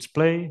where you could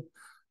play.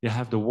 You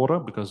have the water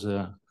because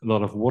a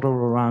lot of water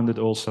around it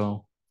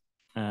also,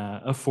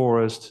 a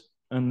forest,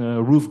 and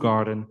a roof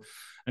garden.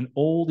 And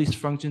all these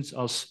functions,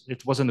 as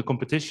it was in a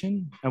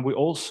competition, and we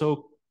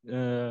also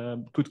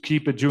could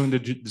keep it during the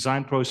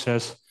design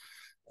process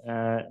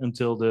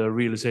until the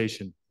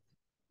realization.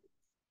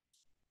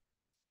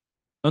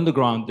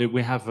 Underground,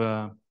 we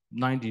have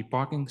 90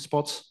 parking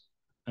spots.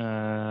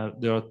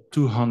 There are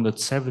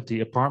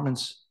 270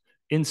 apartments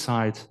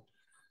inside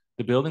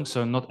the building,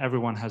 so not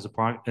everyone has a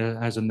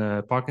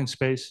parking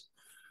space.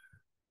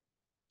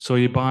 So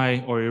you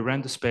buy or you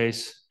rent a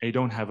space, and you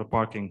don't have a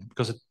parking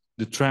because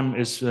the tram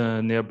is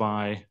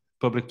nearby,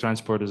 public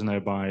transport is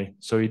nearby,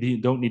 so you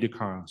don't need a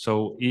car.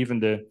 So even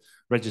the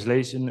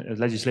legislation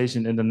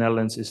in the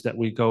Netherlands is that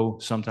we go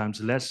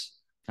sometimes less.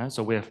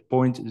 So we have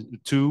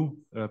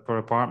 0.2 per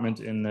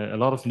apartment in a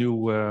lot of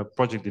new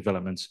project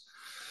developments.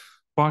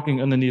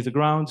 Parking underneath the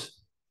ground.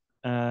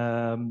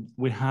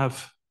 We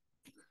have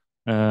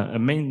our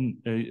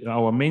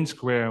main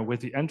square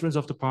with the entrance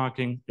of the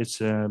parking. It's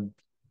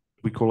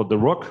we call it the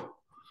Rock.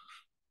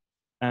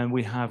 And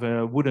we have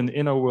a wooden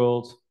inner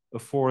world, a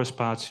forest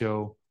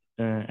patio,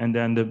 and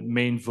then the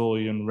main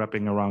volume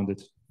wrapping around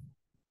it.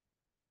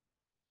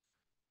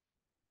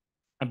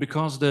 And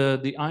because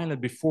the island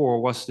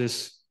before was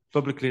this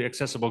publicly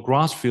accessible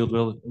grass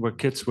field where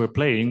kids were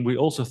playing, we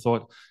also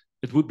thought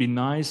it would be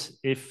nice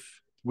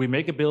if we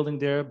make a building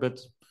there, but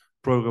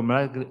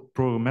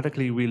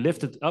programmatically we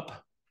lift it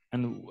up,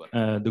 and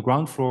the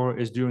ground floor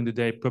is during the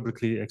day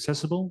publicly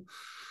accessible.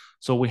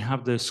 So we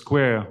have the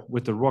square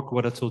with the Rock,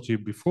 what I told you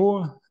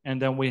before,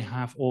 and then we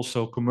have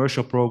also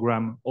commercial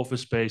program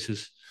office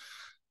spaces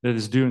that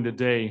is during the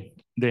day.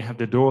 They have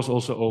the doors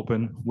also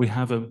open. We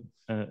have a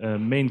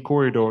main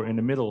corridor in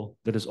the middle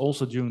that is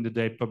also during the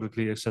day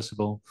publicly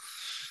accessible.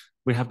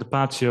 We have the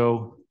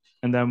patio,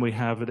 and then we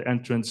have the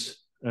entrance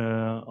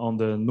on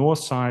the north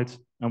side,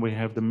 and we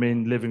have the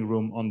main living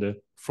room on the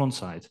front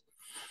side.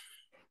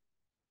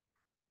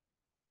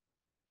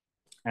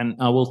 And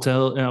I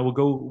will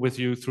go with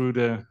you through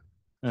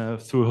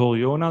through whole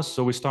Jonas.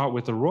 So we start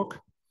with the Rock.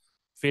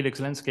 Felix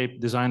landscape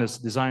designers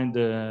designed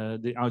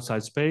the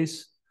outside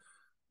space.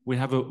 We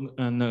have a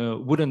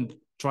wooden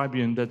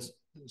tribune that's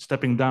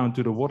stepping down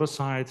to the water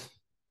side,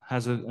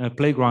 has a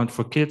playground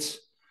for kids.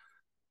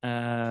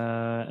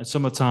 At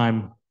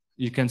summertime,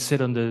 you can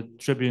sit on the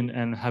tribune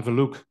and have a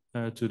look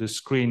to the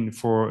screen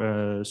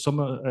for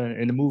summer.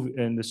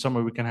 In the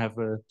summer, we can have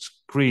a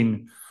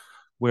screen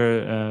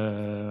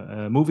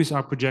where movies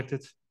are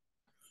projected.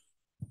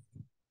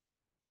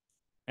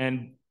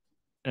 And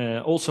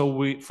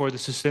also, for the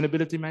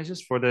sustainability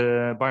measures, for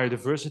the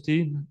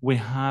biodiversity, we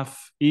have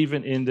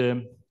even in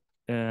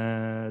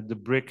the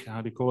brick,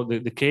 how do you call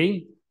it, the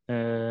K,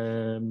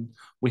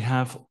 we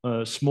have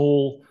a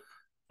small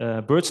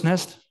bird's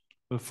nest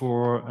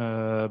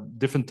for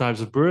different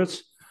types of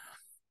birds.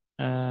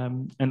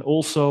 And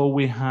also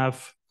we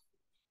have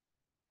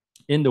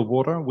in the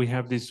water, we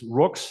have these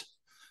rocks.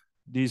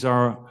 These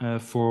are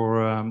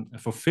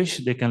for fish,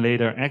 they can lay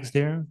their eggs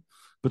there,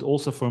 but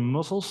also for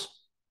mussels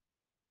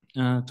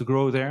to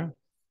grow there.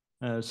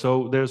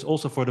 So there's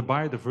also for the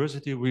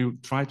biodiversity, we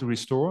try to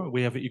restore.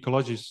 We have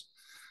ecologists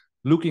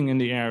looking in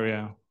the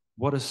area,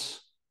 what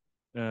is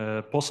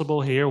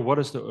possible here, what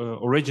is the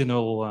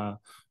original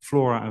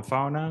flora and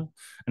fauna,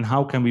 and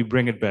how can we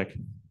bring it back?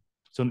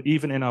 So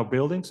even in our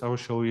buildings, I will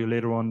show you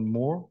later on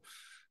more,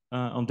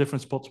 on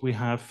different spots we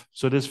have.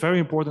 So it's very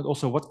important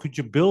also, what could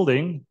your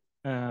building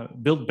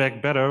build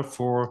back better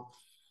for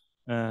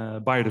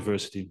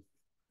biodiversity?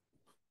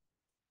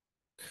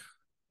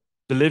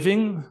 The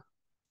living,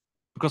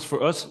 because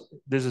for us,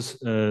 this is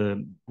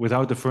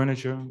without the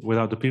furniture,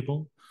 without the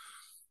people.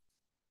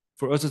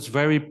 For us, it's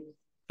very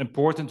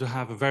important to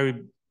have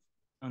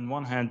on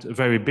one hand, a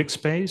very big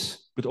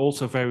space, but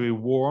also very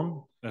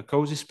warm,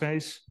 cozy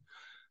space,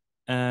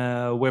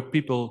 where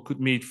people could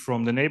meet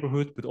from the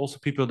neighborhood, but also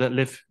people that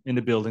live in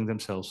the building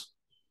themselves.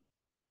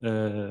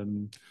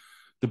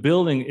 The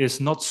building is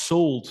not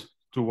sold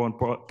to one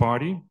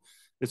party.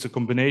 It's a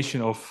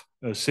combination of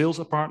sales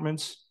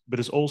apartments, but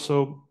it's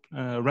also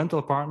rental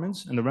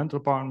apartments, and the rental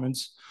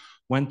apartments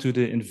went to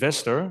the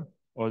investor,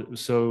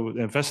 so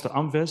the investor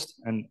Amvest,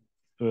 and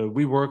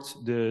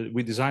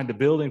we designed the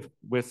building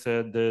with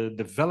the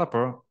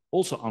developer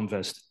also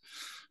Amvest.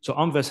 So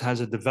Amvest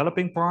has a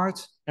developing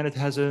part and it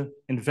has an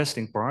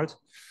investing part.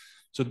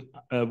 So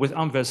with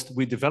Amvest,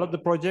 we developed the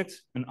project,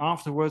 and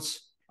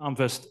afterwards,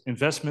 Amvest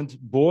Investment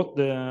bought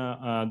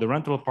the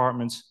rental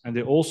apartments, and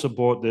they also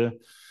bought the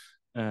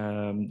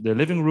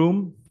living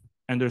room,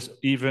 and there's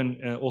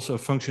even also a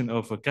function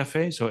of a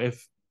cafe. So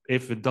if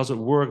it doesn't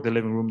work, the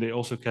living room, they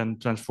also can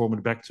transform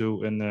it back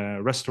to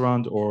a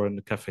restaurant or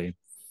a cafe.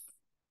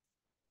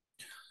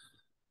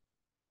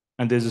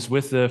 And this is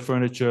with the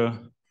furniture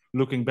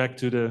looking back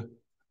to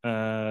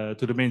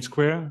the main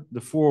square.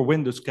 The 4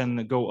 windows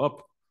can go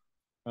up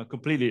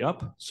completely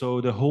up, so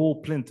the whole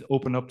plinth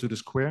open up to the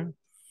square.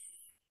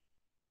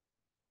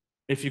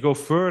 If you go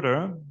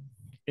further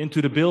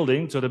into the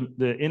building, so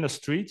the inner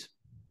street,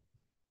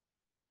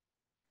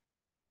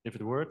 if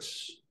it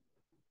works,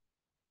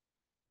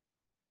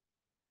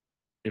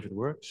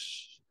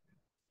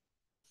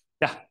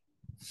 yeah.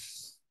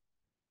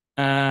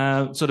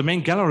 So the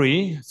main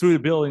gallery through the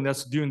building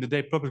that's during the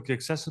day publicly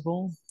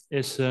accessible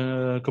is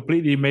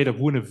completely made of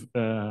wooden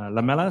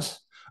lamellas.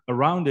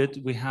 Around it,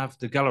 we have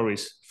the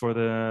galleries for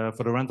the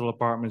rental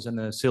apartments and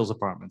the sales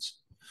apartments.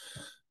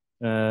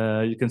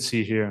 You can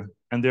see here,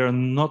 and they're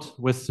not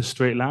with the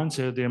straight lines;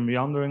 they're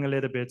meandering a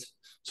little bit.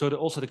 So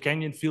also the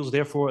canyon feels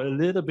therefore a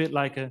little bit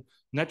like a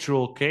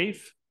natural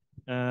cave.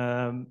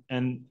 And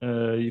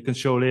you can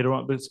show later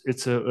on, but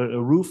it's a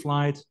roof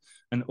light,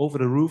 and over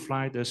the roof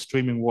light there's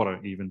streaming water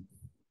even.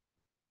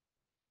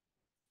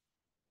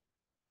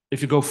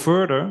 If you go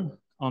further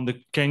on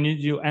the canyon,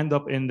 you end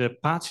up in the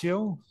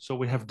patio. So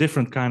we have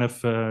different kind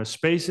of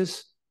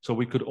spaces. So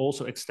we could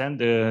also extend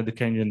the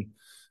canyon,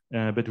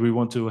 but we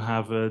want to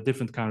have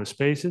different kind of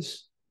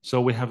spaces.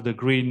 So we have the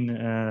green,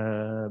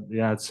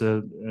 it's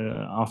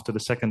after the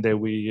second day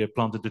we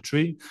planted the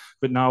tree,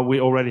 but now we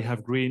already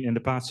have green in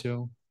the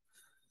patio.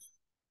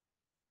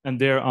 And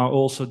there are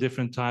also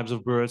different types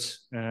of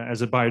birds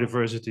as a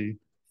biodiversity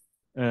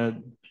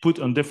put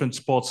on different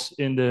spots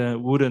in the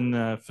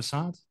wooden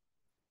facade.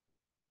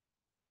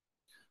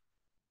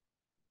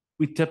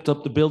 We tapped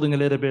up the building a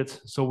little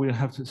bit, so we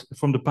have to,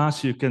 from the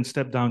patio you can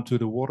step down to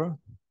the water.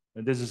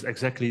 And this is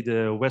exactly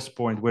the west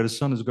point where the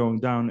sun is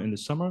going down in the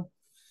summer.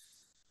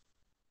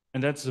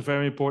 And that's a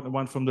very important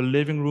one. From the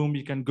living room,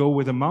 you can go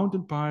with a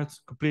mountain part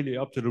completely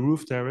up to the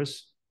roof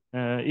terrace.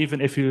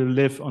 Even if you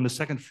live on the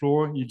second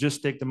floor, you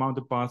just take the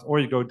mountain path, or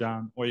you go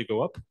down, or you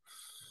go up.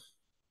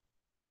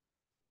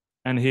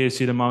 And here you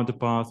see the mountain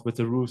path with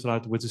the roof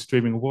light, with the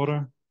streaming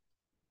water.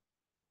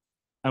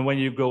 And when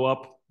you go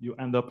up, you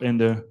end up in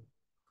the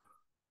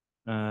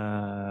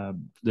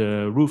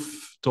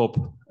rooftop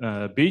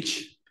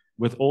beach,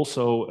 with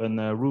also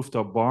a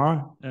rooftop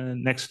bar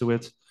next to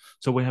it.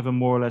 So we have a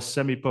more or less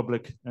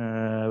semi-public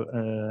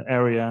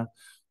area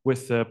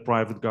with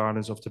private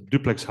gardens of the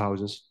duplex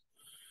houses.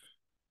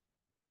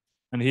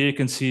 And here you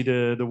can see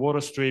the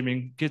water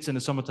streaming. Kids in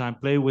the summertime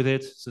play with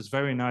it. So it's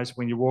very nice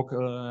when you walk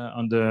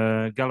on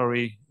the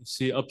gallery, you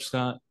see up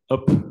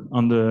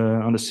on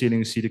the ceiling,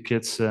 you see the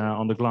kids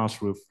on the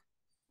glass roof.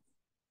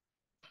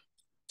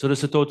 So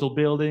there's a total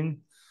building.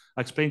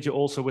 I explained to you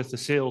also with the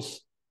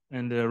sales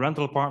and the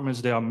rental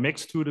apartments, they are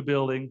mixed through the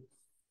building.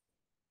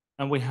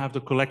 And we have the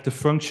collective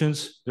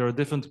functions. There are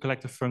different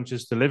collective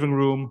functions, the living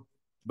room,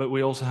 but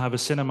we also have a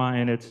cinema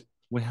in it.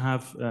 We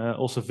have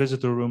also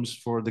visitor rooms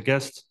for the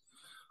guests.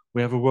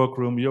 We have a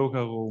workroom, yoga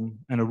room,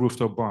 and a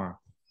rooftop bar.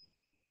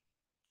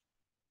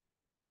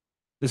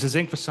 There's a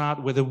zinc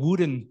facade with a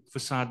wooden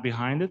facade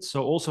behind it.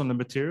 So also on the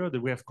material,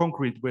 that we have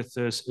concrete with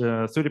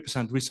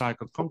 30%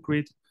 recycled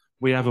concrete.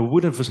 We have a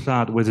wooden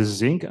facade with a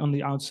zinc on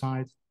the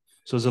outside.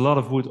 So there's a lot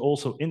of wood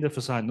also in the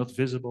facade, not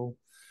visible.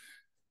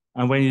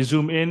 And when you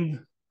zoom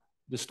in,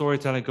 the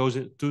storytelling goes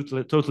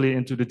totally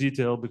into the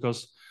detail,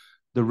 because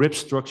the rib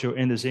structure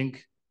in the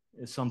zinc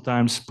is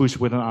sometimes pushed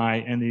with an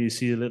eye, and you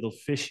see a little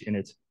fish in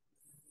it.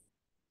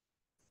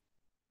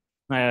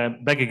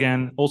 Back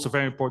again, also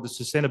very important,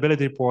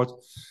 sustainability report.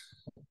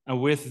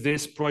 And with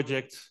this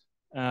project,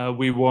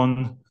 we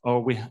won,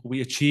 or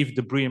we achieved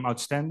the BREEAM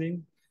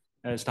Outstanding.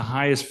 It's the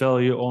highest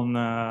value on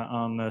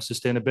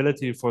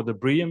sustainability for the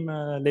BREEAM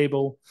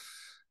label.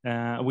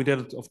 We did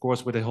it, of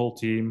course, with the whole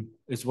team.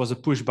 It was a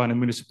push by the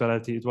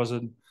municipality. It was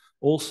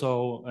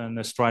also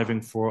a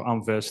striving for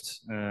Amvest.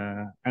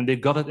 And they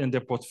got it in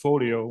their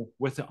portfolio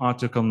with the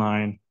Article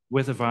 9,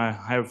 with a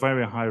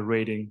very high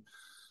rating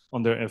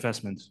on their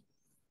investment.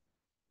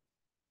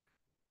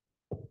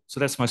 So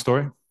that's my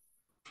story.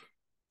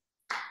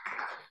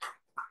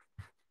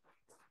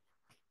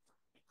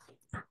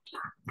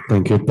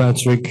 Thank you,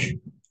 Patrick.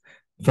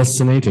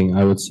 Fascinating,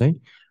 I would say.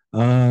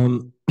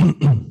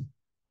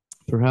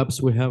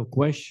 Perhaps we have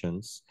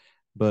questions,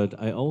 but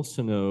I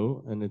also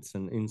know, and it's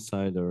an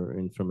insider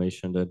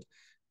information, that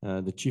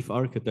the chief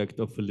architect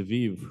of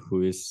Lviv,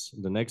 who is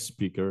the next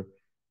speaker,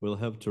 will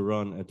have to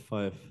run at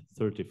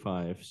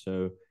 5:35.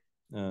 So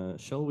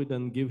shall we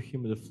then give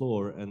him the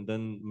floor and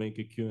then make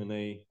a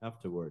Q&A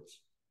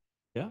afterwards?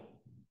 Yeah?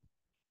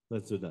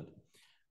 Let's do that.